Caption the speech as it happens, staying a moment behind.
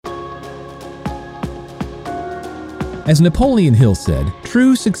As Napoleon Hill said,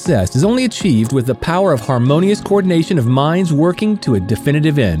 true success is only achieved with the power of harmonious coordination of minds working to a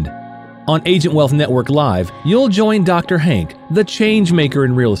definitive end. On Agent Wealth Network Live, you'll join Dr. Hank, the change maker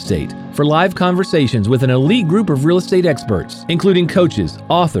in real estate, for live conversations with an elite group of real estate experts, including coaches,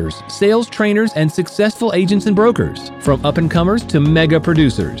 authors, sales trainers, and successful agents and brokers, from up-and-comers to mega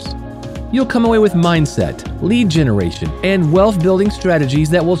producers. You'll come away with mindset, lead generation, and wealth-building strategies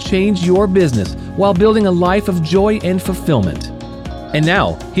that will change your business while building a life of joy and fulfillment. And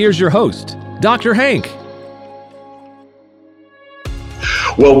now, here's your host, Dr. Hank.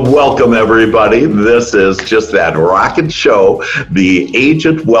 Well, welcome everybody. This is just that rockin' show, the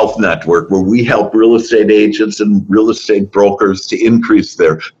Agent Wealth Network, where we help real estate agents and real estate brokers to increase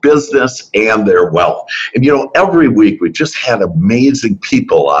their business and their wealth. And you know, every week we just had amazing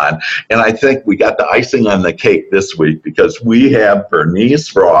people on, and I think we got the icing on the cake this week because we have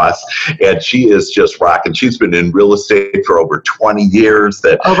Bernice Ross, and she is just rocking. She's been in real estate for over 20 years.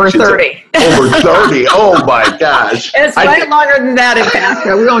 Over 30. Over 30. Oh my gosh. It's way longer than that, in fact.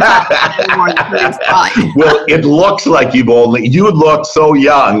 We won't talk about it anymore. Well, it looks like you look so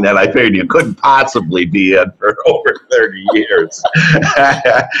young that I figured you couldn't possibly be in for over 30 years.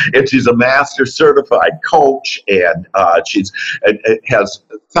 And she's a master certified coach, and she has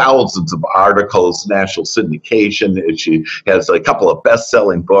thousands of articles, national syndication, and she has a couple of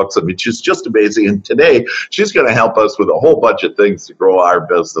best-selling books. I mean, she's just amazing. And today, she's going to help us with a whole bunch of things to grow our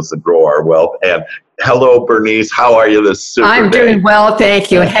business and grow our wealth. And hello, Bernice. How are you this super I'm day? doing well,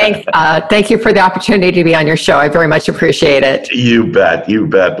 thank you. Hank, thank you for the opportunity to be on your show. I very much appreciate it. You bet.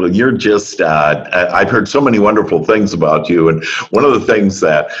 Well, you're just, I've heard so many wonderful things about you. And one of the things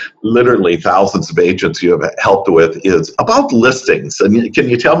that literally thousands of agents you have helped with is about listings. And can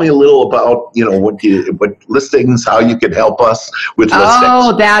you tell me a little about, what listings, how you can help us with listings?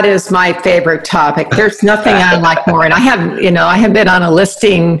 Oh, that is my favorite topic. There's nothing I like more. And I have been on a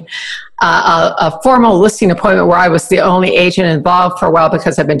listing, a formal listing appointment where I was the only agent involved for a while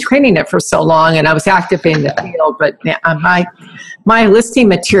because I've been training it for so long and I was active in the field. But my listing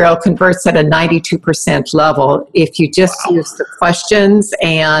material converts at a 92% level if you just use the questions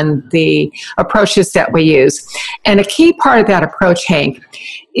and the approaches that we use. And a key part of that approach, Hank,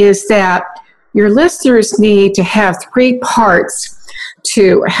 is that your listers need to have three parts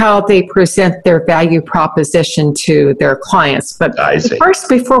to how they present their value proposition to their clients. But first,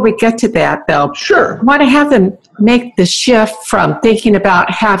 before we get to that, though, sure, I want to have them make the shift from thinking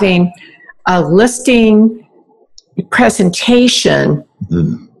about having a listing presentation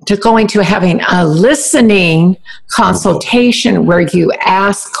to going to having a listening consultation where you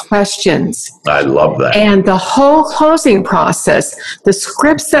ask questions. I love that. And the whole closing process, the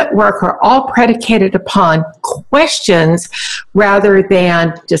scripts that work are all predicated upon questions rather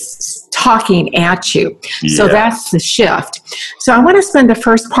than just talking at you. Yeah. So that's the shift. So I want to spend the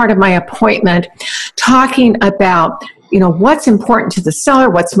first part of my appointment talking about what's important to the seller,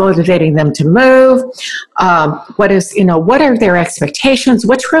 what's motivating them to move, what are their expectations,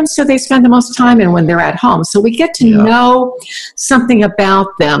 which rooms do they spend the most time in when they're at home. So we get to know something about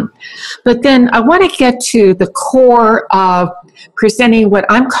them. But then I want to get to the core of presenting what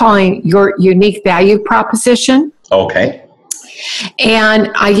I'm calling your unique value proposition. Okay. And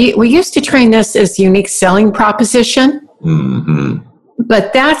we used to train this as unique selling proposition. Mm-hmm.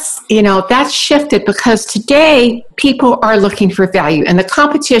 But that's shifted because today people are looking for value and the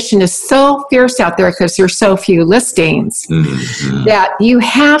competition is so fierce out there because there's so few listings that you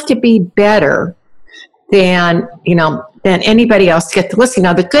have to be better than anybody else to get the listing.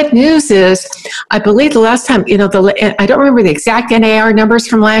 Now, the good news is, I believe the last time, I don't remember the exact NAR numbers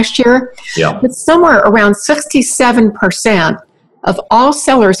from last year, but somewhere around 67% of all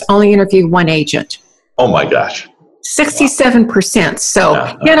sellers only interview one agent. Oh my gosh. 67%.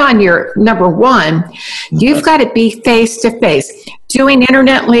 So hit on your number one. You've got to be face-to-face. Doing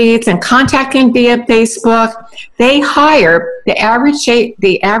internet leads and contacting via Facebook. They hire, the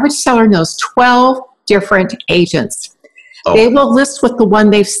average seller knows 12 different agents. They will list with the one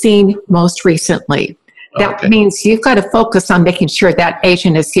they've seen most recently. That means you've got to focus on making sure that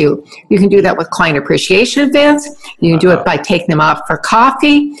agent is you. You can do that with client appreciation events. You can do it by taking them out for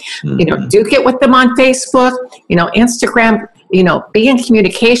coffee. Do get with them on Facebook, Instagram, be in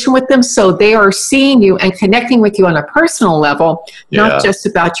communication with them so they are seeing you and connecting with you on a personal level, not just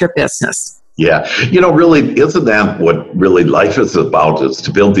about your business. Yeah. Really, isn't that what really life is about, is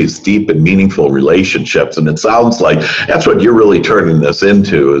to build these deep and meaningful relationships? And it sounds like that's what you're really turning this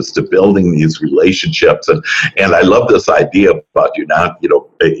into, is to building these relationships. And I love this idea about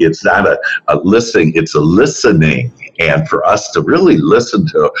it's not a listening, it's a listening. and for us to really listen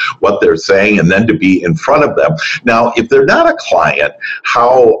to what they're saying and then to be in front of them. Now, if they're not a client,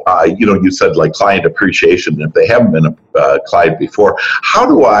 how, you said like client appreciation, if they haven't been a client before, how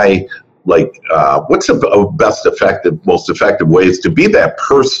do I, what's the most effective ways to be that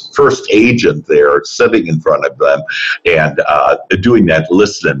first agent there, sitting in front of them and doing that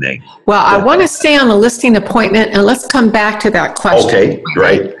listening? Well, I want to stay on the listing appointment, and let's come back to that question. Okay,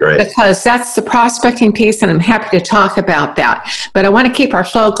 great. Because that's the prospecting piece, and I'm happy to talk about that. But I want to keep our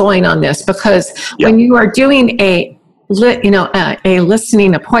flow going on this, because when you are doing a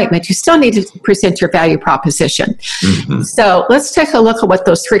listening appointment, you still need to present your value proposition. Mm-hmm. So let's take a look at what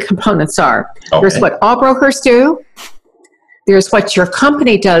those three components are. Okay. There's what all brokers do. There's what your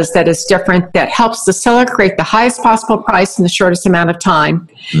company does that is different, that helps the seller create the highest possible price in the shortest amount of time.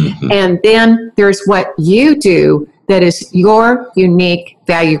 Mm-hmm. And then there's what you do that is your unique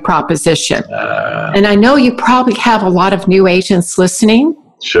value proposition. And I know you probably have a lot of new agents listening.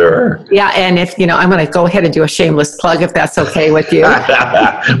 Sure. Yeah, and if, I'm going to go ahead and do a shameless plug, if that's okay with you.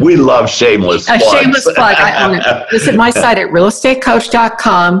 We love shameless plugs. A shameless plug. I own it. Visit my site at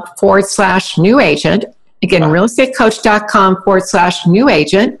realestatecoach.com/new agent. Again, realestatecoach.com/new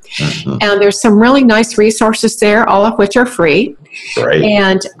agent. Mm-hmm. And there's some really nice resources there, all of which are free. Right.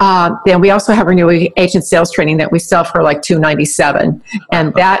 And then we also have our new agent sales training that we sell for like $297.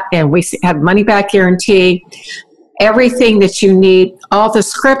 And we have money back guarantee. Everything that you need, all the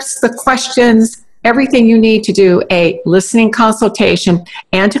scripts, the questions, everything you need to do a listening consultation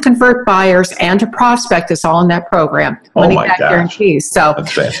and to convert buyers and to prospect is all in that program. Money back guarantees. So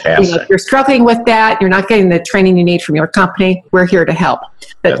that's fantastic. If you're struggling with that, you're not getting the training you need from your company, we're here to help.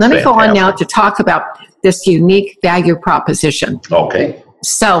 But let me go on now to talk about this unique value proposition. Okay.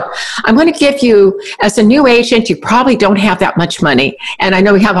 So I'm going to give you, as a new agent, you probably don't have that much money. And I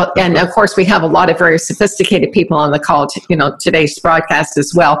know and of course we have a lot of very sophisticated people on the call, today's broadcast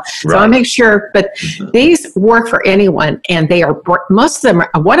as well. Right. So I'll make sure, but these work for anyone, and they are, most of them,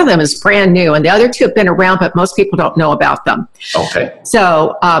 one of them is brand new and the other two have been around, but most people don't know about them. Okay.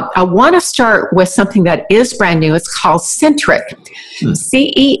 So I want to start with something that is brand new. It's called Centriq,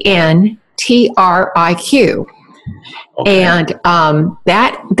 CENTRIQ. Okay. And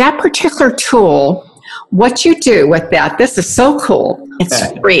that particular tool, what you do with that, this is so cool.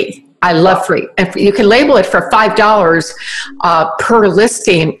 It's free. I love free. And you can label it for $5 per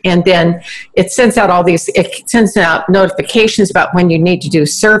listing, and then it sends out notifications about when you need to do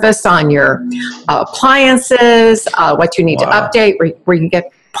service on your appliances, what you need to update, where you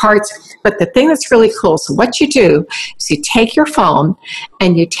get parts. But the thing that's really cool, so what you do is you take your phone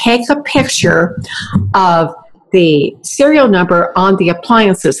and you take a picture of the serial number on the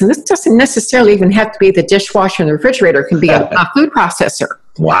appliances. And this doesn't necessarily even have to be the dishwasher and the refrigerator. It can be a food processor.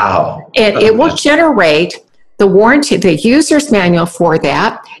 Wow. And it will generate the warranty, the user's manual for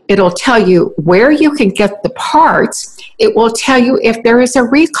that. It'll tell you where you can get the parts. It will tell you if there is a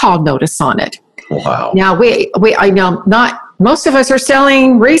recall notice on it. Wow. Now, I know most of us are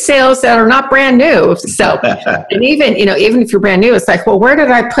selling resales that are not brand new. So, and even if you're brand new, it's like, well, where did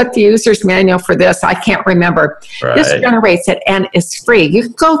I put the user's manual for this? I can't remember. Right. This generates it, and it's free. You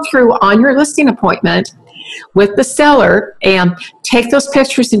can go through on your listing appointment with the seller and take those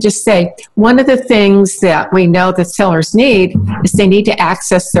pictures and just say, one of the things that we know that sellers need is they need to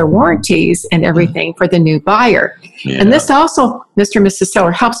access their warranties and everything for the new buyer. Yeah. And this also, Mr. and Mrs.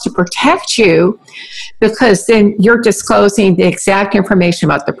 Seller, helps to protect you, because then you're disclosing the exact information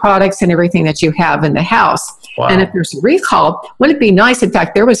about the products and everything that you have in the house. Wow. And if there's a recall, wouldn't it be nice? In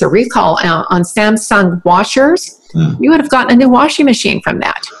fact, there was a recall on Samsung washers. You would have gotten a new washing machine from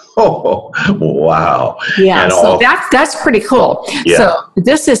that. Oh, wow. Yeah, so that's pretty cool. Yeah. So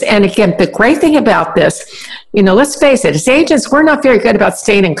this is, and again, the great thing about this, let's face it, as agents, we're not very good about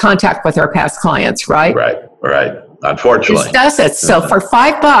staying in contact with our past clients, right? Right. Unfortunately. This does it. So for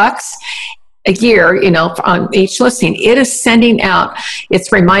 $5 a year, on each listing, it is sending out,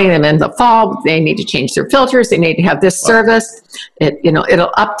 it's reminding them in the fall, they need to change their filters, they need to have this service,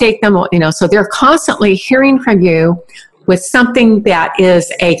 it'll update them, so they're constantly hearing from you with something that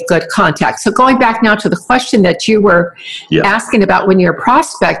is a good contact. So going back now to the question that you were asking about when you're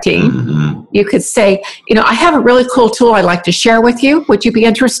prospecting, you could say, I have a really cool tool I'd like to share with you. Would you be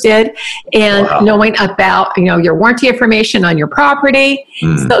interested in knowing about, your warranty information on your property?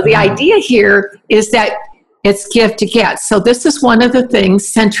 So the idea here is that it's give to get. So this is one of the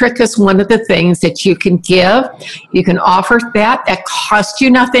things, Centriq is one of the things that you can give. You can offer that costs you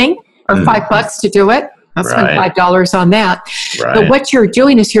nothing, or $5 to do it. I'll spend $5 on that. Right. But what you're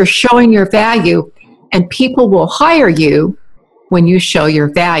doing is you're showing your value, and people will hire you when you show your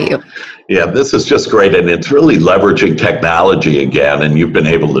value. Yeah, this is just great, and it's really leveraging technology again. And you've been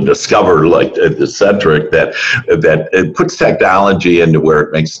able to discover, like the Centric, that it puts technology into where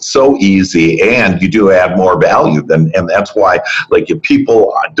it makes it so easy, and you do add more value. And that's why, like, if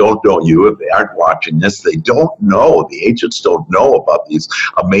people don't know you, if they aren't watching this, they don't know. The agents don't know about these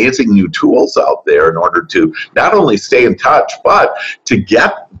amazing new tools out there in order to not only stay in touch, but to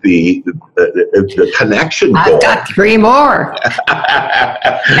get the connection going. I've got 3 more,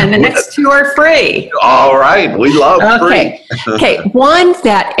 and the next 2 are free. All right, we love free. Okay, one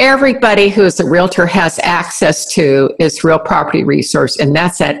that everybody who's a realtor has access to is Real Property Resource, and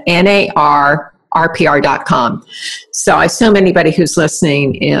that's at NARRPR.com. So I assume anybody who's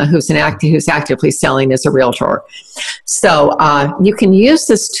listening, who's actively selling is a realtor. So you can use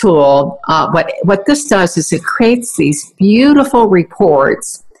this tool. What this does is it creates these beautiful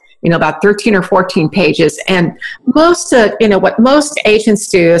reports, about 13 or 14 pages. And what most agents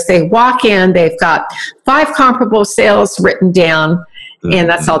do is they walk in, they've got 5 comparable sales written down, and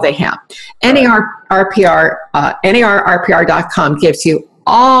that's all they have. NARRPR.com gives you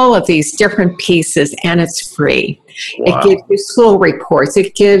all of these different pieces, and it's free. Wow. It gives you school reports.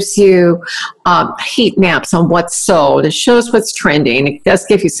 It gives you heat maps on what's sold. It shows what's trending. It does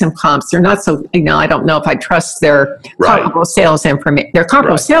give you some comps. They're not so, I don't know if I trust their comparable sales information. Their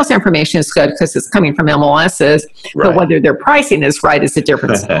comparable sales information is good because it's coming from MLSs, but whether their pricing is right is a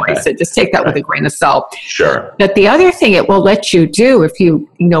different story. So just take that with a grain of salt. Sure. But the other thing it will let you do if you,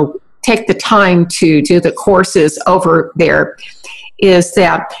 take the time to do the courses over there is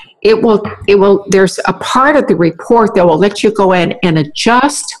that it will, there's a part of the report that will let you go in and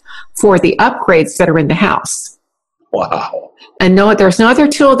adjust for the upgrades that are in the house. Wow. And no, there's no other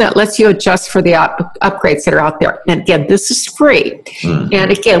tool that lets you adjust for the upgrades that are out there. And again, this is free. Mm-hmm.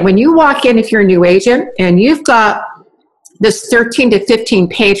 And again, when you walk in, if you're a new agent and you've got this 13 to 15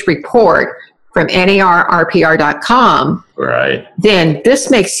 page report from NARRPR.com, then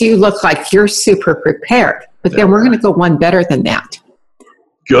this makes you look like you're super prepared. But then we're going to go one better than that.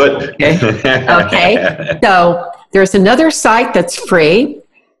 Good. Okay. So there's another site that's free,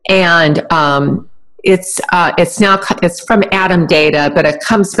 and it's from Adam Data, but it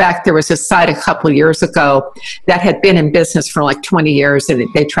comes back. There was a site a couple of years ago that had been in business for like 20 years, and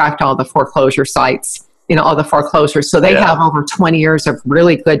they tracked all the foreclosure sites, all the foreclosures. So they have over 20 years of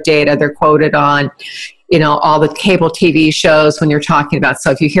really good data. They're quoted on, all the cable TV shows when you're talking about.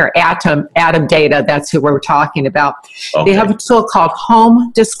 So if you hear Adam Data, that's who we're talking about. Okay. They have a tool called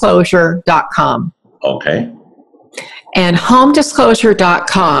HomeDisclosure.com. Okay. And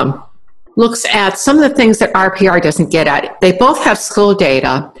HomeDisclosure.com looks at some of the things that RPR doesn't get at. They both have school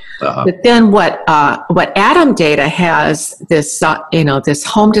data, but then what Adam Data has, this this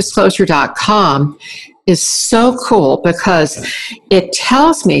HomeDisclosure.com is so cool because it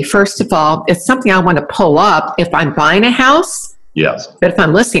tells me, first of all, it's something I want to pull up if I'm buying a house. Yes. But if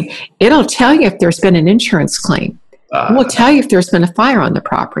I'm listing, it'll tell you if there's been an insurance claim. It will tell you if there's been a fire on the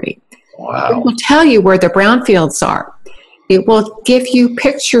property. Wow. It will tell you where the brownfields are. It will give you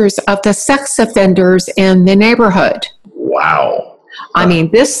pictures of the sex offenders in the neighborhood. Wow. I mean,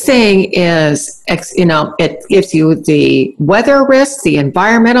 this thing is, it gives you the weather risk, the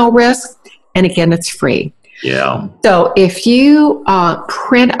environmental risk, and again, it's free. Yeah. So if you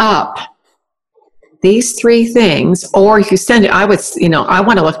print up these 3 things, or if you send it, I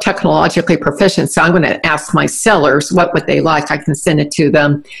want to look technologically proficient, so I'm going to ask my sellers what would they like. I can send it to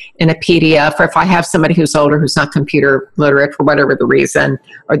them in a PDF, or if I have somebody who's older who's not computer literate for whatever the reason,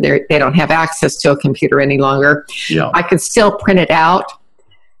 or they don't have access to a computer any longer, I can still print it out.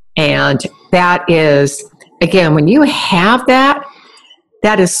 And that is, again, when you have that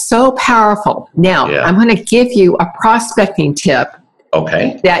is so powerful. Now, I'm going to give you a prospecting tip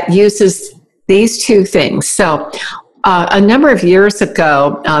that uses these 2 things. So a number of years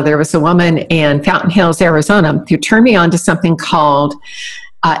ago, there was a woman in Fountain Hills, Arizona, who turned me on to something called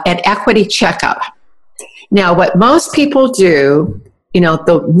an equity checkup. Now, what most people do,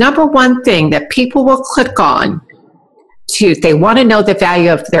 the number one thing that people will click on, they want to know the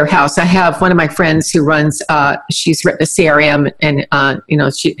value of their house. I have one of my friends who runs, she's written a CRM, and,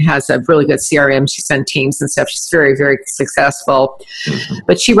 she has a really good CRM. She's done teams and stuff. She's very, very successful. Mm-hmm.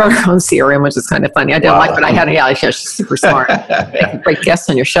 But she wrote her own CRM, which is kind of funny. I didn't like what I had. Yeah, she's super smart. Great guest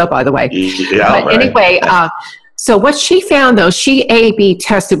on your show, by the way. Yeah, but anyway, so what she found, though, she A/B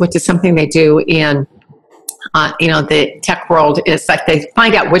tested, which is something they do in, the tech world, is like they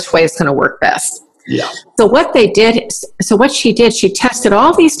find out which way is going to work best. Yeah. So what she did, she tested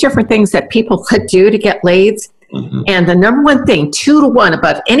all these different things that people could do to get leads, And the number one thing, 2 to 1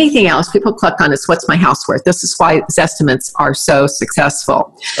 above anything else, people click on is what's my house worth. This is why Zestimates are so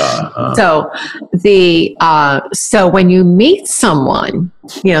successful. So when you meet someone,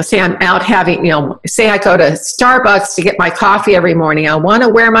 say I'm out having, say I go to Starbucks to get my coffee every morning. I want to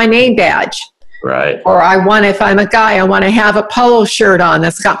wear my name badge. Right. Or if I'm a guy, I want to have a polo shirt on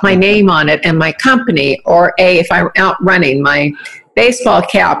that's got my name on it and my company. Or if I'm out running, my baseball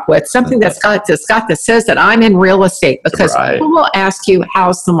cap with something that says that I'm in real estate, because people will ask you,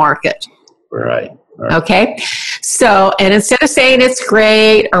 how's the market? Right. Okay. So, and instead of saying it's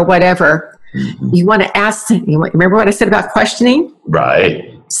great or whatever, you want to ask, remember what I said about questioning? Right.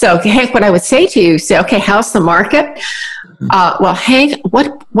 So, Hank, what I would say to you, say, okay, how's the market? Well, Hank,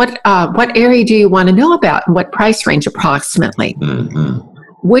 what area do you want to know about, and what price range approximately?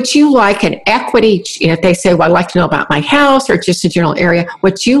 Would you like an equity, if they say, well, I'd like to know about my house or just a general area,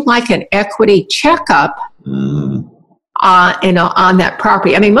 would you like an equity checkup on that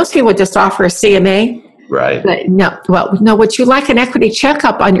property? I mean, most people would just offer a CMA. Right. But no, would you like an equity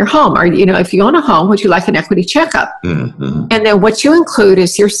checkup on your home? Or, if you own a home, would you like an equity checkup? And then what you include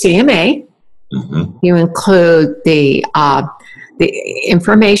is your CMA. You include the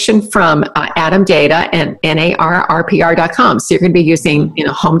information from Adam Data and NARRPR.com. So you're going to be using,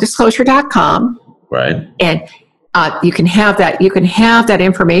 homedisclosure.com. Right. And you can have that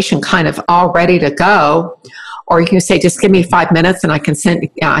information kind of all ready to go. Or you can say, just give me 5 minutes and I can send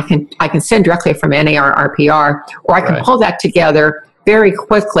directly from NARRPR, or I can pull that together very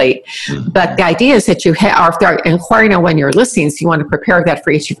quickly. But the idea is that or if they're inquiring on when you're listing, so you want to prepare that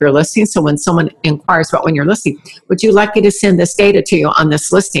for each of your listings. So when someone inquires about when you're listing, would you like me to send this data to you on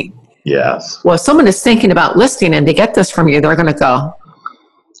this listing? Yes. Well, if someone is thinking about listing and they get this from you, they're going to go,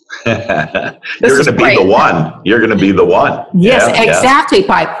 You're going to be the one. You're going to be the one. Yes, exactly.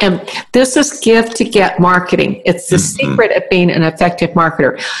 Yeah. And this is give to get marketing. It's the secret of being an effective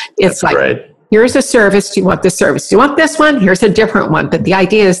marketer. It's here's a service. Do you want this service? Do you want this one? Here's a different one. But the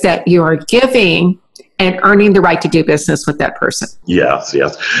idea is that you are giving and earning the right to do business with that person. Yes.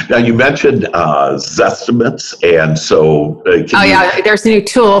 Now, you mentioned Zestimates. And so... there's a new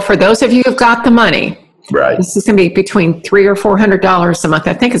tool for those of you who've got the money. Right. This is going to be between $300 or $400 a month.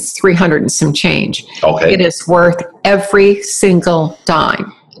 I think it's $300 and some change. Okay. It is worth every single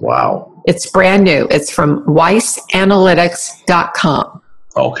dime. Wow. It's brand new. It's from WeissAnalytics.com.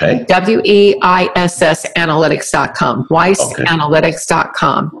 Okay. WEISS Analytics.com.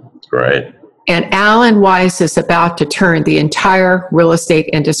 WeissAnalytics.com. Great. And Alan Weiss is about to turn the entire real estate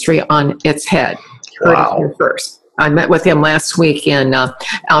industry on its head. Wow. First. I met with him last week in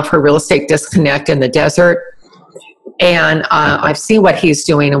Alpha Real Estate Disconnect in the desert. And I've seen what he's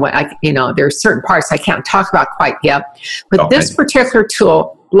doing. And there's certain parts I can't talk about quite yet. But this particular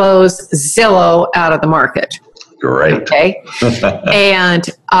tool blows Zillow out of the market. Great. Okay. And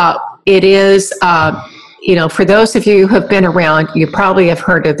it is, for those of you who have been around, you probably have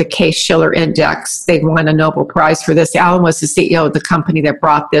heard of the Case-Shiller Index. They won a Nobel Prize for this. Alan was the CEO of the company that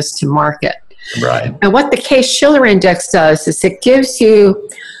brought this to market. Right. And what the Case-Shiller Index does is it gives you,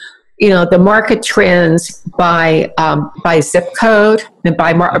 the market trends by zip code and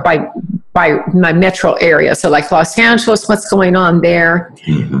by my metro area. So like Los Angeles, what's going on there?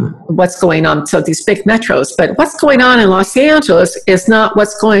 What's going on? So these big metros, but what's going on in Los Angeles is not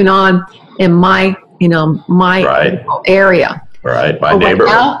what's going on in my area. Right. My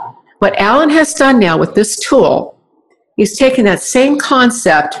neighborhood. What Alan has done now with this tool, he's taken that same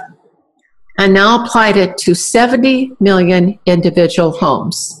concept and now applied it to 70 million individual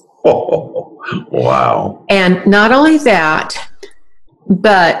homes. Oh, wow. And not only that,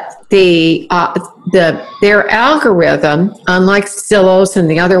 but their algorithm, unlike Zillow's and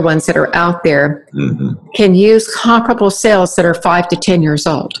the other ones that are out there, can use comparable sales that are 5 to 10 years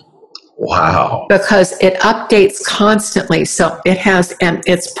old. Wow. Because it updates constantly. So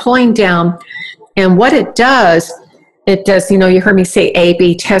it's pulling down. And what it does, you heard me say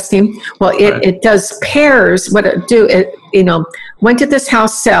A/B testing. Well, it does pairs. What it do, when did this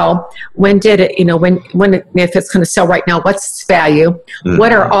house sell? When did it, if it's going to sell right now, what's its value?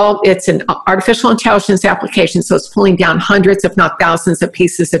 It's an artificial intelligence application. So it's pulling down hundreds, if not thousands of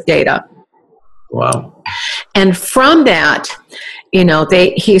pieces of data. Wow. And from that,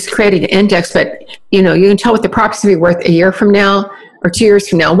 he's created an index, but, you can tell what the property's going to be worth a year from now or 2 years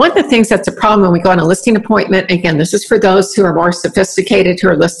from now. One of the things that's a problem when we go on a listing appointment, again, this is for those who are more sophisticated who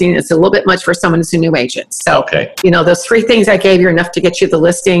are listing. It's a little bit much for someone who's a new agent. So, those 3 things I gave you are enough to get you the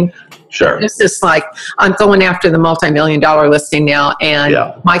listing. Sure. This is like, I'm going after the multi-million-dollar listing now, and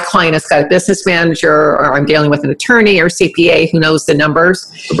my client has got a business manager, or I'm dealing with an attorney or CPA who knows the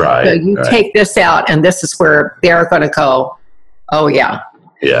numbers. Right. So you take this out, and this is where they're going to go, oh, yeah.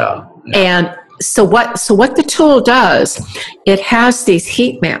 Yeah. And so what the tool does, it has these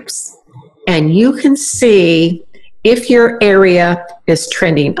heat maps, and you can see if your area is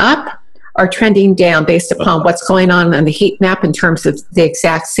trending up or trending down based upon what's going on the heat map in terms of the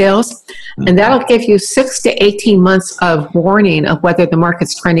exact sales. And that'll give you 6 to 18 months of warning of whether the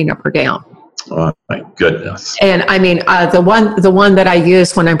market's trending up or down. Oh my goodness. And I mean, the one that I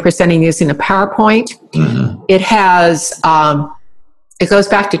use when I'm presenting using a PowerPoint, it has, it goes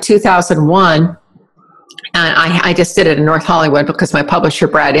back to 2001. And I just did it in North Hollywood because my publisher,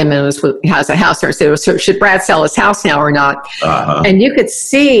 Brad Inman, has a house there. So should Brad sell his house now or not? And you could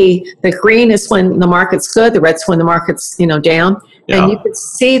see the green is when the market's good, the red's when the market's down. And you could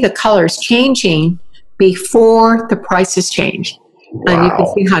see the colors changing before the prices changed. Wow. And you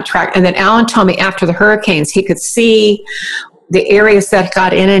could see how it tracked. And then Alan told me after the hurricanes, he could see the areas that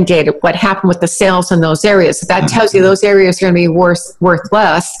got inundated, what happened with the sales in those areas. So that tells you those areas are going to be worth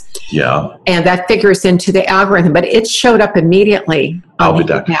less. Yeah. And that figures into the algorithm, but it showed up immediately. I'll be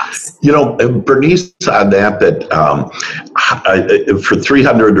done. Bernice, on that for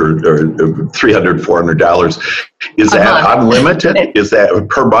 $300 or $300, $400, is that unlimited? Is that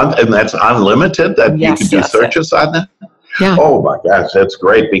per month? And that's unlimited that you can do searches on that? Yeah. Oh my gosh, that's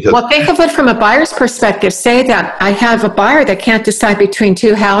great. Because think of it from a buyer's perspective. Say that I have a buyer that can't decide between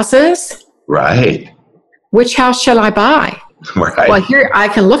two houses. Right. Which house shall I buy? Right. Well, here I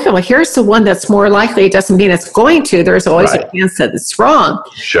can look at, here's the one that's more likely. It doesn't mean it's going to. There's always a chance that it's wrong.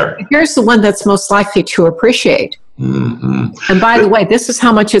 Sure. Here's the one that's most likely to appreciate. And by the way, this is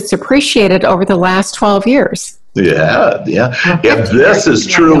how much it's appreciated over the last 12 years. Yeah. And this is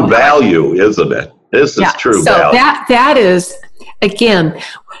true value, isn't it? This is true value. So that is, again,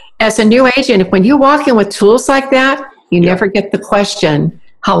 as a new agent, when you walk in with tools like that, you never get the question,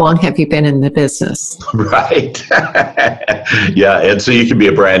 how long have you been in the business? Right. And so you can be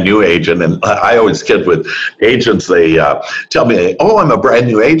a brand new agent. And I always kid with agents, they tell me, oh, I'm a brand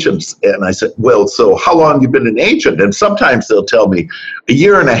new agent. And I said, well, so how long have you been an agent? And sometimes they'll tell me a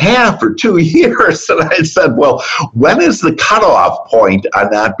year and a half or 2 years. And I said, well, when is the cutoff point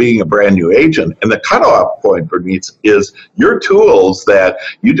on not being a brand new agent? And the cutoff point for me is your tools, that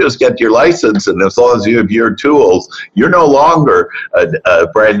you just get your license. And as long as you have your tools, you're no longer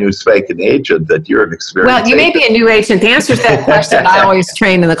a brand new spanking agent, that you're an experienced Well, you may be a new agent. The answer to that question, I always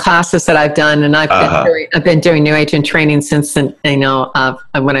train in the classes that I've done, and I've been doing new agent training since when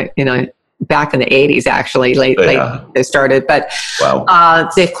back in the 80s, actually, late they started. But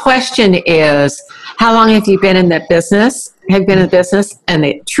the question is, how long have you been in that business? Have you been in the business? And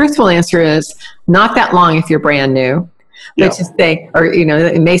the truthful answer is not that long if you're brand new. Which is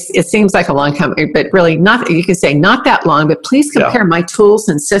it seems like a long time, but really not. You can say not that long, but please compare my tools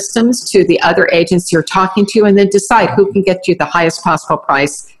and systems to the other agents you're talking to, and then decide who can get you the highest possible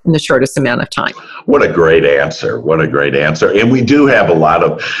price in the shortest amount of time. What a great answer. What a great answer. And we do have a lot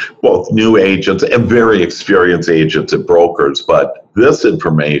of both new agents and very experienced agents and brokers, but this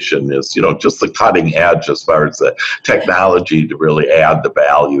information is, just the cutting edge as far as the technology to really add the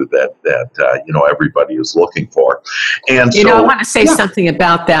value that everybody is looking for. And I want to say something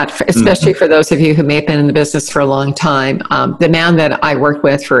about that, especially for those of you who may have been in the business for a long time. The man that I worked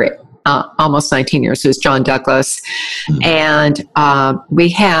with for almost 19 years was John Douglas, and we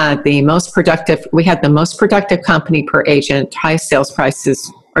had the most productive company per agent, highest sales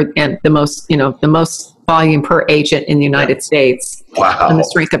prices, and the most volume per agent in the United States. Wow. On the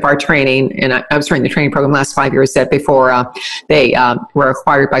strength of our training. And I was running the training program the last 5 years before they were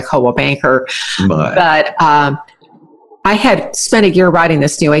acquired by Coldwell Banker. But I had spent a year writing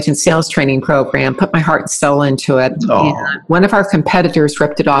this new agent sales training program, put my heart and soul into it. And one of our competitors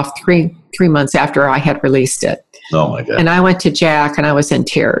ripped it off three months after I had released it. Oh my God. And I went to Jack and I was in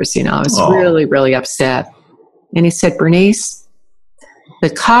tears. I was really, really upset. And he said, Bernice, the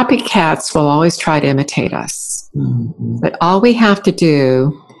copycats will always try to imitate us. But all we have to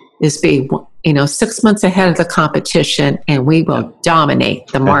do is be, 6 months ahead of the competition, and we will dominate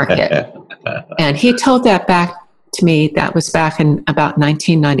the market. And he told that back to me. That was back in about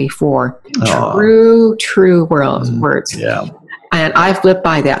 1994. True words. Yeah. And I've lived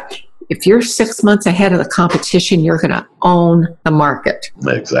by that. if you're 6 months ahead of the competition, you're going to own the market.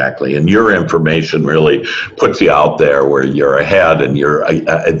 Exactly. And your information really puts you out there where you're ahead, and you're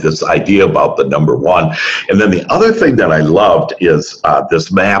this idea about the number one. And then the other thing that I loved is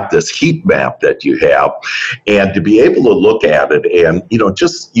this map, this heat map that you have, and to be able to look at it and,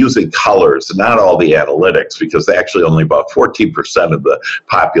 just using colors, not all the analytics, because actually only about 14% of the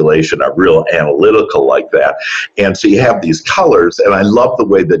population are real analytical like that. And so you have these colors, and I love the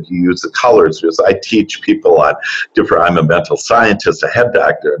way that you use the colors, because I teach people on I'm a mental scientist, a head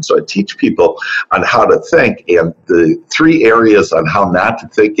doctor, and so I teach people on how to think, and the 3 areas on how not to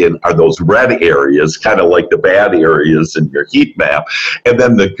think in are those red areas, kind of like the bad areas in your heat map, and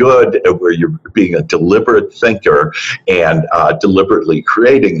then the good, where you're being a deliberate thinker and deliberately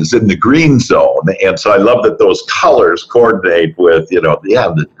creating, is in the green zone. And so I love that those colors coordinate with,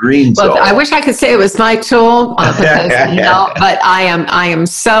 the green zone. I wish I could say it was my tool, because, but I am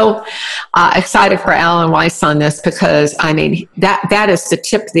so excited for Alan Weiss on this, because that is the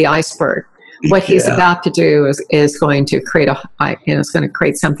tip of the iceberg. What he's about to do is going to create it's going to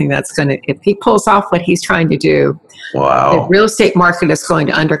create something that's going to, if he pulls off what he's trying to do, the real estate market is going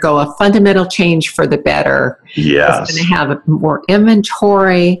to undergo a fundamental change for the better. Yes. It's going to have more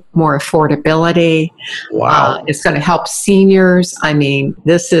inventory, more affordability. Wow. It's going to help seniors.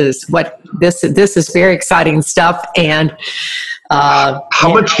 This is very exciting stuff. And how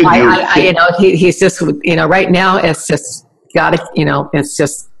much can you? He's just, right now it's just it's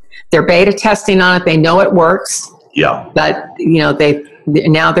just, they're beta testing on it. They know it works. Yeah. But,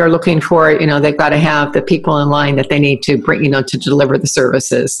 now they're looking for, they've got to have the people in line that they need to bring, to deliver the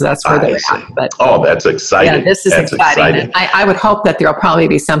services. So that's where they're at. But, that's exciting. Yeah, this is exciting. I would hope that there'll probably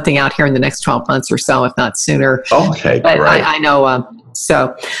be something out here in the next 12 months or so, if not sooner. Okay, but great. I know,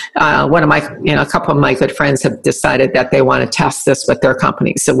 so one of my, a couple of my good friends have decided that they want to test this with their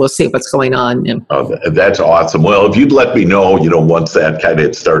company. So we'll see what's going on. That's awesome. Well, if you'd let me know, once that kind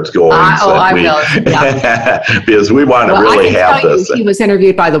of starts going. I will. Yeah. Because we want to really have this. He was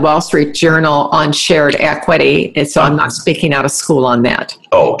interviewed by the Wall Street Journal on shared equity. And so I'm not speaking out of school on that.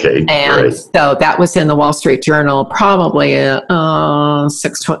 Okay. And great. So that was in the Wall Street Journal probably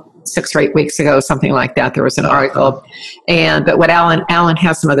 6 or 8 weeks ago, something like that. There was an article, but what Alan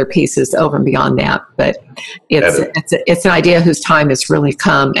has some other pieces over and beyond that. But it's an idea whose time has really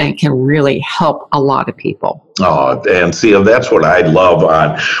come and can really help a lot of people. Oh, and see, that's what I love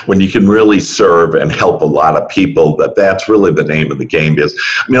on when you can really serve and help a lot of people. That's really the name of the game. Is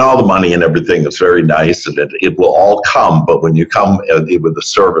all the money and everything is very nice, and it will all come. But when you come with a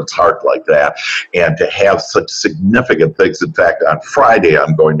servant's heart like that, and to have such significant things. In fact, on Friday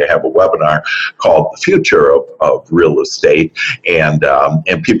I'm going to have a webinar called "The Future of Real Estate," and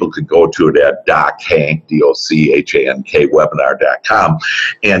people could go to it at DocHank, DocHank webinar.com,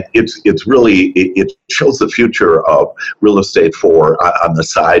 and it's really it shows the future of real estate on the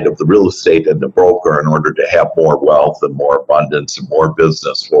side of the real estate and the broker, in order to have more wealth and more abundance and more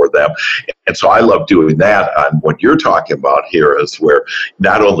business for them. And so I love doing that. On what you're talking about here is where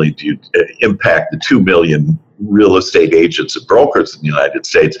not only do you impact the 2 million real estate agents and brokers in the United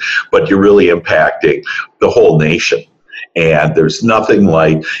States, but you're really impacting the whole nation. And there's nothing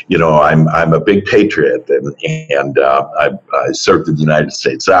like, I'm a big patriot, and I served in the United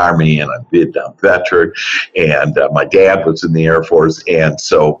States Army, and I'm a Vietnam veteran, and my dad was in the Air Force. And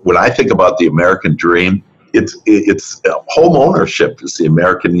so when I think about the American dream, it's home ownership is the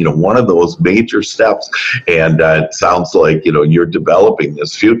American, one of those major steps. And it sounds like, you're developing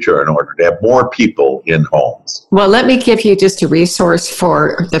this future in order to have more people in homes. Well, let me give you just a resource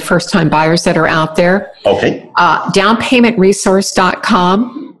for the first-time buyers that are out there. Okay.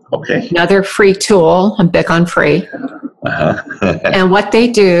 Downpaymentresource.com. Okay. Another free tool. I'm big on free. And what they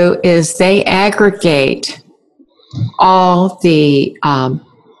do is they aggregate all the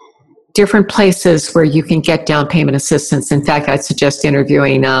different places where you can get down payment assistance. In fact, I'd suggest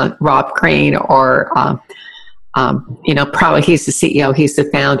interviewing Rob Crane or, probably he's the CEO, he's the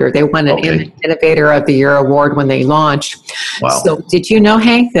founder. They won an Innovator of the Year award when they launched. Wow. So did you know,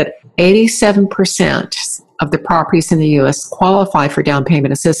 Hank, that 87% of the properties in the U.S. qualify for down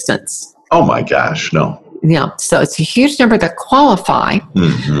payment assistance? Oh my gosh, no. Yeah, so it's a huge number that qualify,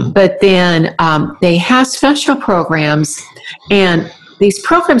 but then they have special programs, and these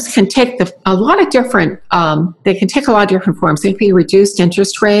programs can take a lot of different forms. They can be reduced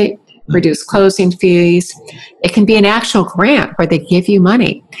interest rate. reduce closing fees. It can be an actual grant where they give you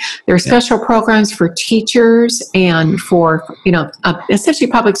money. There are special programs for teachers and for, essentially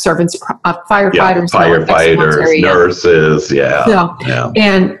public servants, firefighters, nurses,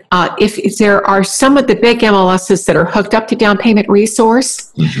 And if there are some of the big MLSs that are hooked up to Down Payment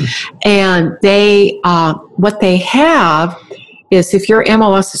Resource, and they, what they have is if your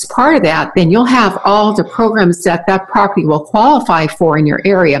MLS is part of that, then you'll have all the programs that property will qualify for in your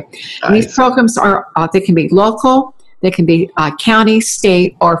area. And these programs are, they can be local, they can be county,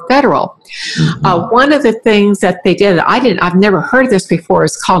 state, or federal. One of the things that they did, I've never heard of this before,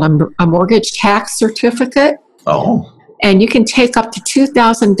 is called a mortgage tax certificate. And you can take up to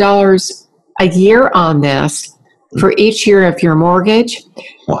 $2,000 a year on this for each year of your mortgage.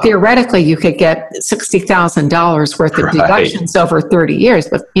 Theoretically, you could get $60,000 worth of deductions over 30 years,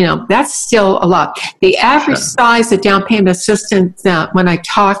 but that's still a lot. The average size of down payment assistance, when I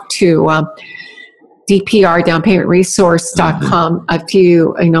talked to DPR, downpaymentresource.com, a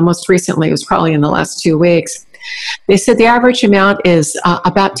few, most recently, it was probably in the last 2 weeks, they said the average amount is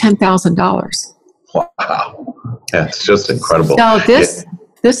about $10,000. Wow, that's just incredible. So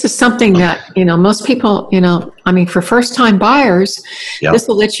this is something that, most people, for first-time buyers, this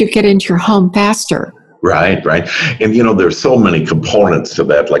will let you get into your home faster. Right. And, there's so many components to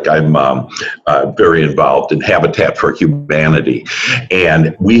that. Like I'm very involved in Habitat for Humanity.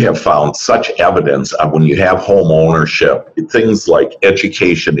 And we have found such evidence of when you have home ownership, things like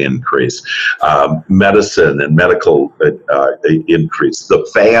education increase, medicine and medical increase. The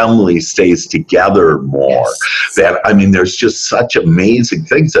family stays together more. There's just such amazing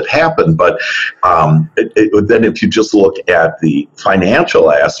things that happen. But then if you just look at the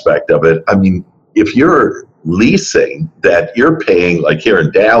financial aspect of it, if you're leasing that you're paying, like here in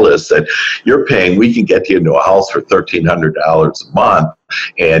Dallas, that you're paying, we can get you into a house for $1,300 a month,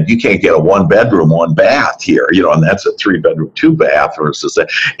 and you can't get a 1-bedroom, 1-bath here, and that's a 3-bedroom, 2-bath versus that.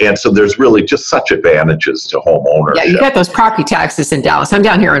 And so there's really just such advantages to home ownership. Yeah, you got those property taxes in Dallas. I'm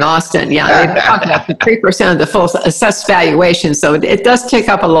down here in Austin. Yeah, they're talking about the 3% of the full assessed valuation, so it does tick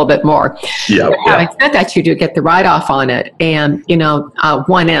up a little bit more. Having said that, you do get the write-off on it, and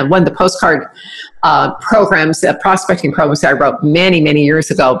one of the postcard programs, prospecting programs that I wrote many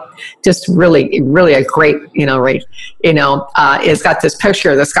years ago, just really a great rate. It's got this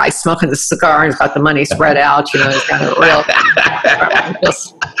picture of this guy smoking the cigar and he's got the money spread out. He's got a real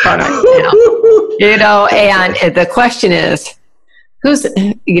just product. And the question is, who's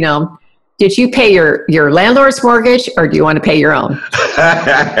did you pay your landlord's mortgage, or do you want to pay your own?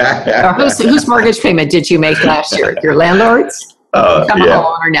 Or whose mortgage payment did you make last year? Your landlord's? Become a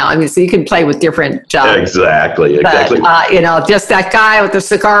homeowner now. So you can play with different jobs. Exactly. But, just that guy with the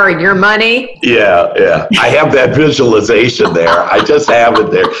cigar and your money. Yeah. I have that visualization there. I just have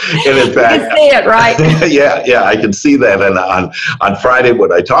it there. And in fact, you can see it, right? Yeah, I can see that. And on Friday,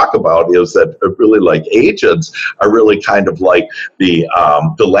 what I talk about is that really, like, agents are really kind of like the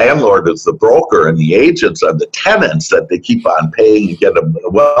landlord is the broker, and the agents are the tenants that they keep on paying and get them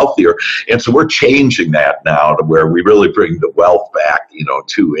wealthier. And so we're changing that now to where we really bring the wealth back,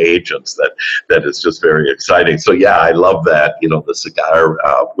 to agents. That is just very exciting. So I love that, the cigar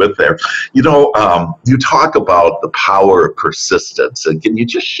with there. You talk about the power of persistence, and can you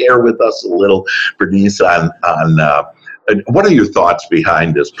just share with us a little, Bernice, on what are your thoughts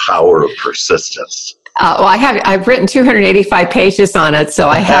behind this power of persistence? I've written 285 pages on it. So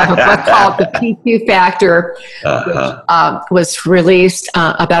I have a book called The PQ Factor, which was released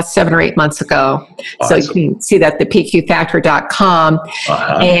about 7 or 8 months ago. Awesome. So you can see that at thepqfactor.com.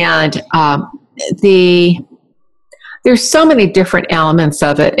 And there's so many different elements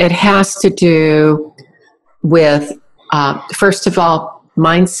of it. It has to do with, first of all,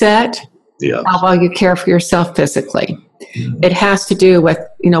 mindset, how well you care for yourself physically. It has to do with,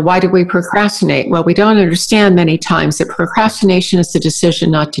 why do we procrastinate? Well, we don't understand many times that procrastination is the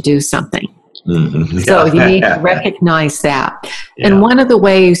decision not to do something. So you need to recognize that. And one of the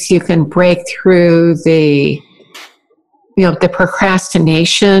ways you can break through the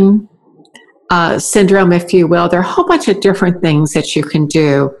procrastination syndrome, if you will, there are a whole bunch of different things that you can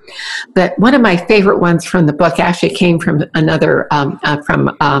do. But one of my favorite ones from the book actually came from another,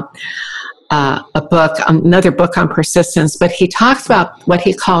 another book on persistence, but he talks about what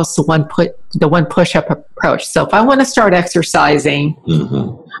he calls the one push-up approach. So if I want to start exercising,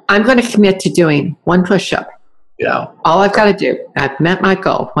 I'm going to commit to doing one push-up. All I've got to do, I've met my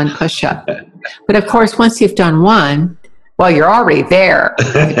goal, one push-up. But of course, once you've done one, well, you're already there,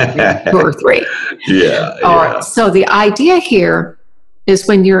 2 or 3. So the idea here is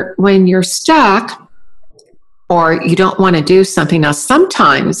when you're stuck, or you don't want to do something. Now,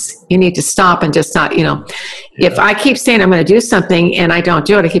 sometimes you need to stop and just not, if I keep saying I'm going to do something and I don't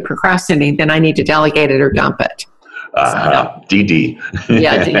do it, I keep procrastinating, then I need to delegate it or dump it. DD.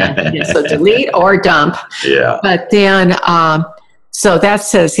 Yeah. So delete or dump. Yeah. But then, so that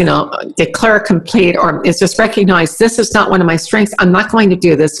says, declare complete, or it's just recognize this is not one of my strengths. I'm not going to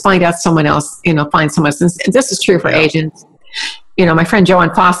do this. Find out someone else, find someone else. And this is true for agents. My friend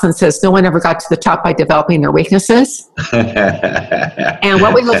Joanne Fosslin says no one ever got to the top by developing their weaknesses. And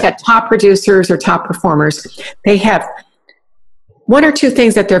when we look at top producers or top performers, they have one or two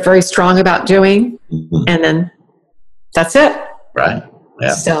things that they're very strong about doing, and then that's it. Right.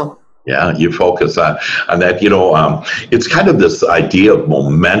 Yeah. So. Yeah, you focus on that. It's kind of this idea of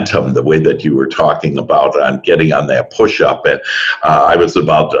momentum, the way that you were talking about on getting on that push-up. And I was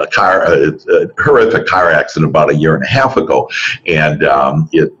about a horrific car accident about 1.5 years ago, and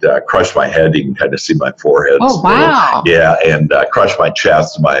it crushed my head. You can kind of see my forehead. Oh, wow. Yeah, and crushed my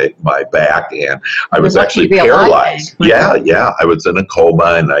chest, my back, and I was actually paralyzed. Yeah, I was in a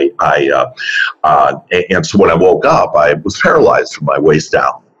coma, and and so when I woke up, I was paralyzed from my waist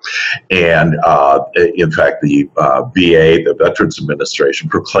down. And in fact, the VA, the Veterans Administration,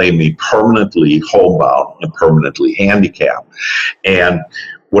 proclaimed me permanently homebound and permanently handicapped. And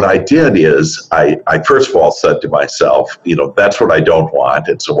what I did is I first of all said to myself, that's what I don't want.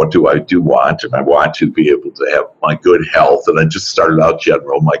 And so what do I do want? And I want to be able to have my good health. And I just started out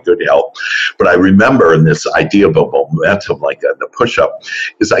general, my good health. But I remember in this idea of a momentum, like the push-up,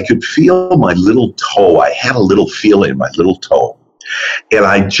 is I could feel my little toe. I had a little feeling in my little toe. And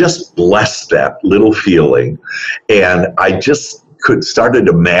I just blessed that little feeling, and I just started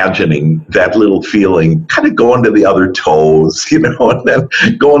imagining that little feeling kind of going to the other toes, and then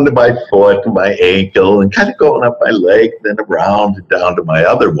going to my foot, my ankle, and kind of going up my leg, then around and down to my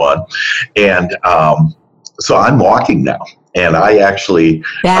other one. And so I'm walking now. And I actually...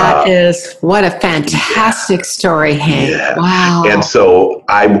 That is, what a fantastic story, Hank. Yeah. Wow. And so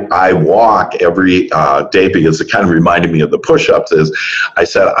I walk every day, because it kind of reminded me of the push-ups. Is I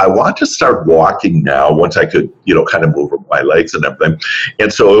said, I want to start walking now once I could, kind of move my legs and everything.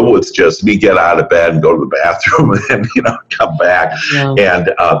 And so it was just me get out of bed and go to the bathroom and, come back. Yeah.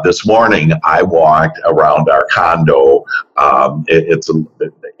 And this morning I walked around our condo.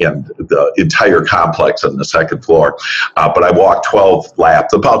 And the entire complex on the second floor. But I walked 12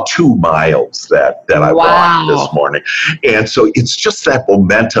 laps, about 2 miles that I walked this morning. And so it's just that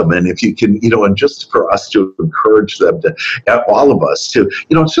momentum. And if you can, and just for us to encourage them all of us to,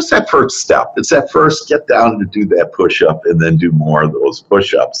 it's just that first step. It's that first get down to do that push-up and then do more of those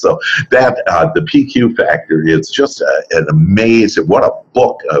push-ups. So that, the PQ Factor is just an amazing, what a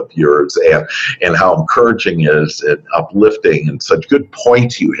book of yours, and how encouraging it is and uplifting, and such good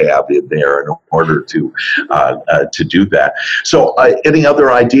points you have in there in order to do that. So any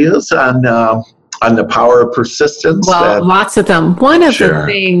other ideas on the power of persistence? Well, lots of them. One of the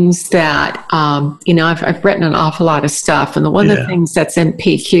things that, I've written an awful lot of stuff, and one of the things that's in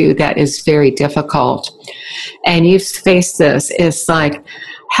PQ that is very difficult, and you've faced this, is like,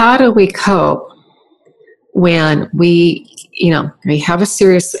 how do we cope when we have a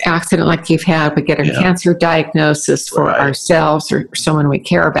serious accident like you've had, we get a cancer diagnosis for ourselves or someone we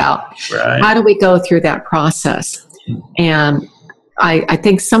care about. Right. How do we go through that process? And I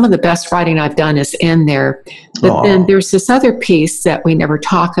think some of the best writing I've done is in there. But then there's this other piece that we never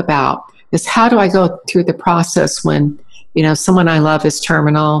talk about, is how do I go through the process when, someone I love is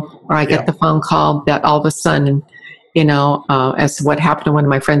terminal, or I get the phone call that all of a sudden, as what happened to one of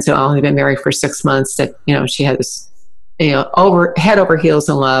my friends who had only been married for 6 months, that, she had this, head over heels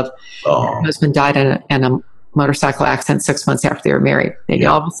in love. Her husband died in a motorcycle accident 6 months after they were married. And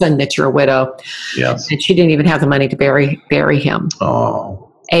all of a sudden that you're a widow. Yes. And she didn't even have the money to bury him.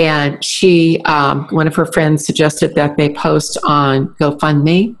 Oh. And she, one of her friends suggested that they post on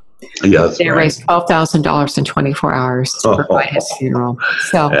GoFundMe. Yes. They raised $12,000 in 24 hours to provide his funeral.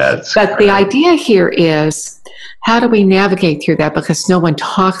 So, but the idea here is, how do we navigate through that? Because no one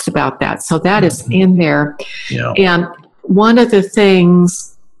talks about that. So that is in there. Yeah. And one of the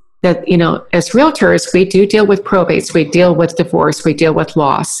things that, as realtors, we do deal with probates, we deal with divorce, we deal with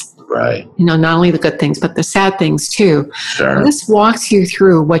loss. Right. Not only the good things, but the sad things too. Sure. This walks you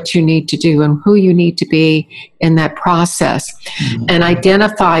through what you need to do and who you need to be in that process, and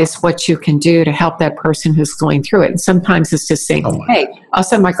identifies what you can do to help that person who's going through it. And sometimes it's just saying, hey, I'll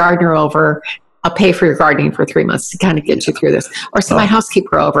send my gardener over. I'll pay for your gardening for 3 months to kind of get you through this. Or send my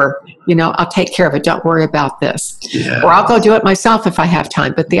housekeeper over, I'll take care of it. Don't worry about this. Yeah. Or I'll go do it myself if I have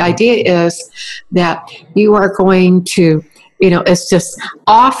time. But the idea is that you are going to, it's just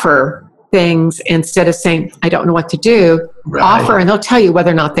offer things instead of saying, I don't know what to do, Right. offer, and they'll tell you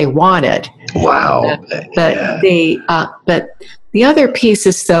whether or not they want it. Wow. But the other piece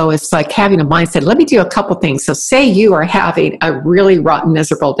is, though, it's like having a mindset. Let me do a couple things. So say you are having a really rotten,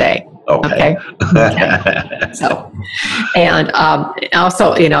 miserable day. Okay. So, and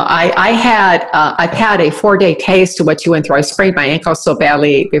also, I've had a 4-day taste of what you went through. I sprained my ankle so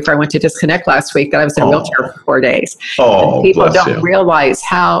badly before I went to disconnect last week that I was in a wheelchair for 4 days. Oh, people bless don't you. realize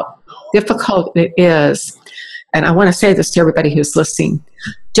how difficult it is. And I want to say this to everybody who's listening.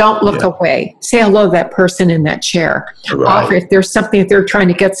 Don't look away. Say hello to that person in that chair. Right. Offer if there's something, if they're trying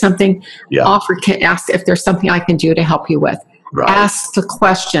to get something, ask if there's something I can do to help you with. Right. Ask the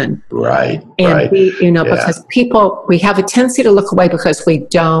question. Right. And right. because we have a tendency to look away because we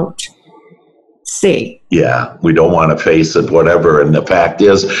don't see. Yeah, we don't want to face it, whatever. And the fact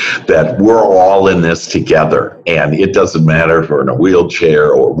is that we're all in this together. And it doesn't matter if we're in a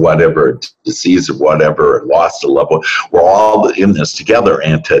wheelchair or whatever, disease or whatever, or lost a loved one. We're all in this together.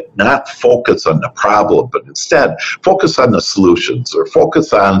 And to not focus on the problem, but instead focus on the solutions or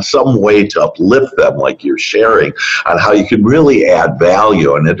focus on some way to uplift them, like you're sharing, on how you can really add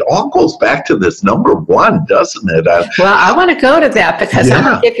value. And it all goes back to this number one, doesn't it? Well, I want to go to that because I'm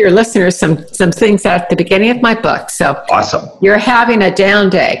going to give your listeners some things at the beginning of my book. So awesome. You're having a down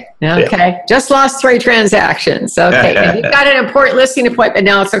day. Okay. Yeah. Just lost 3 transactions. Okay. And you've got an important listing appointment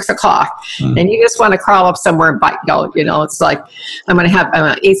now at 6 o'clock. And you just want to crawl up somewhere and bite, it's like, I'm going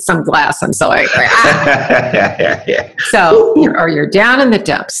to eat some glass. I'm so angry. So you're down in the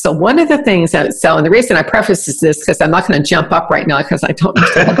dumps. So one of the things and the reason I preface this because I'm not going to jump up right now because I don't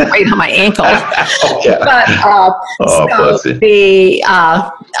have the weight on my ankle.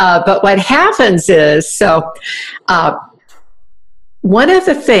 But what happens is, one of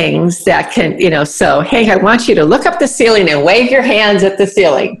the things that can, hey, I want you to look up the ceiling and wave your hands at the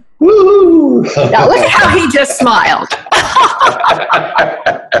ceiling. Woo! Now look at how he just smiled.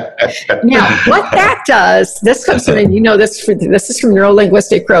 Now, what that does, this comes from, this is from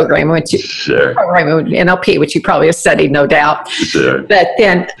Neuro-Linguistic Programming, NLP, which you probably have studied, no doubt. Sure. But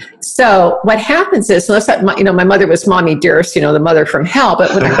then, so what happens is, my mother was Mommy Dearest, the mother from hell,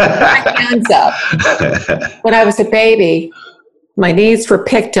 but when I put my hands up, when I was a baby, my needs were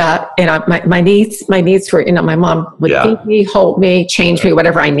picked up, and my needs were, my mom would feed me, hold me, change me,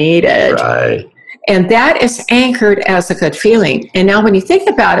 whatever I needed. Right. And that is anchored as a good feeling. And now when you think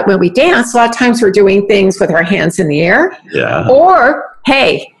about it, when we dance, a lot of times we're doing things with our hands in the air. Yeah. Or,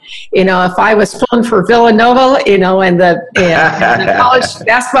 hey, if I was pulling for Villanova, in the college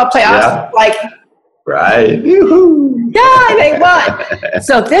basketball playoffs, like, right. Yeah, they won.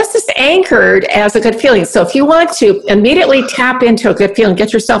 So this is anchored as a good feeling. So if you want to immediately tap into a good feeling,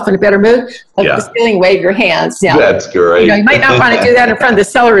 get yourself in a better mood, like this feeling, wave your hands. Now, that's great. You might not want to do that in front of the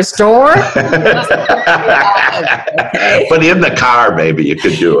seller's door. Okay. But in the car, maybe you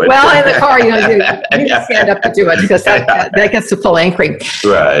could do it. Well, in the car, you can stand up to do it because that gets the full anchoring.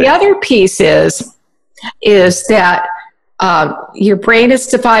 Right. The other piece is that your brain is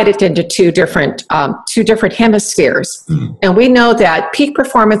divided into two different hemispheres. And we know that peak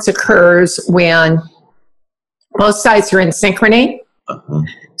performance occurs when both sides are in synchrony.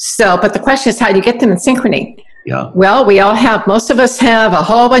 So, but the question is, how do you get them in synchrony? Yeah. Well, most of us have a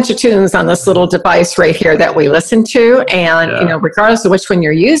whole bunch of tunes on this little device right here that we listen to. And, regardless of which one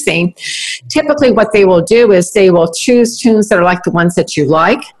you're using, typically what they will do is they will choose tunes that are like the ones that you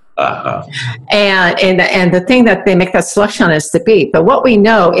like. And the thing that they make that selection on is the beat. But what we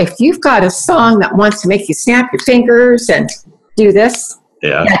know, if you've got a song that wants to make you snap your fingers and do this,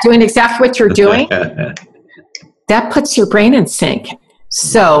 doing exactly what you're doing, that puts your brain in sync.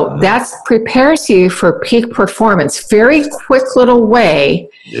 So that prepares you for peak performance. Very quick little way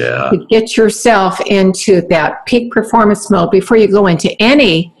to get yourself into that peak performance mode before you go into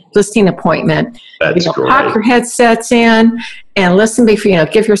any listing appointment. That's great. Pop your headsets in and listen before,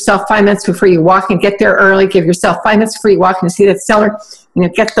 give yourself 5 minutes before you walk and get there early. Give yourself 5 minutes before you walk and see that seller.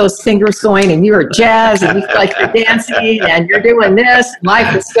 Get those fingers going, and you are jazzed, and you feel like you're dancing, and you're doing this.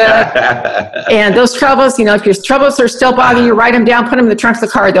 Life is good. And those troubles, if your troubles are still bothering you, write them down, put them in the trunk of the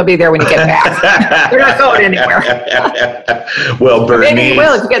car. They'll be there when you get back. They're not going anywhere. Well, Bernice, maybe you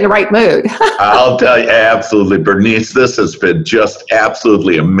will if you get in the right mood. I'll tell you, absolutely, Bernice. This has been just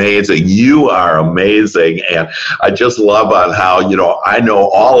absolutely amazing. You are amazing, and I just love on how I know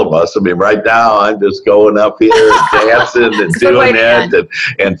all of us. I mean, right now I'm just going up here and dancing and doing it.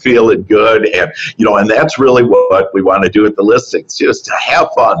 And feeling good, and that's really what we want to do at the listings, just to have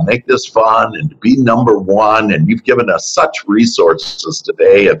fun, make this fun, and to be number one. And you've given us such resources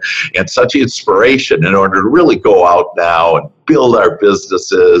today and such inspiration in order to really go out now and build our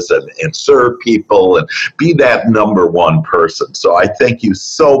businesses and serve people and be that number one person. So I thank you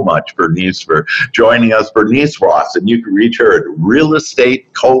so much, Bernice, for joining us. Bernice Ross, and you can reach her at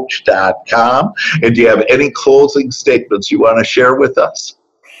realestatecoach.com. And do you have any closing statements you want to share with us?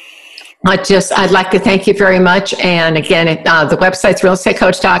 I'd like to thank you very much. And again, the website's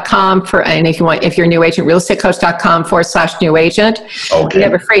realestatecoach.com and if you're a new agent, realestatecoach.com/new agent. Okay. We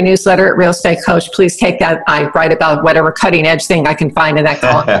have a free newsletter at Real Estate Coach. Please take that. I write about whatever cutting edge thing I can find in that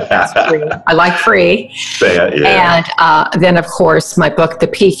column. That's free. I like free. Yeah. And then of course, my book,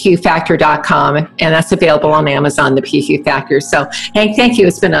 thePQFactor.com, and that's available on Amazon, The PQ Factor. So, Hank, thank you.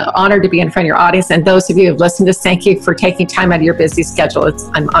 It's been an honor to be in front of your audience. And those of you who've listened to this, thank you for taking time out of your busy schedule.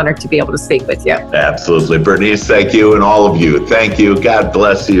 I'm honored to be able to speak with you. Absolutely. Bernice, thank you. And all of you, thank you. God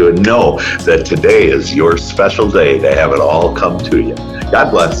bless you. And know that today is your special day to have it all come to you.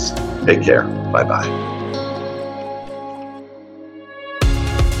 God bless. Take care. Bye-bye.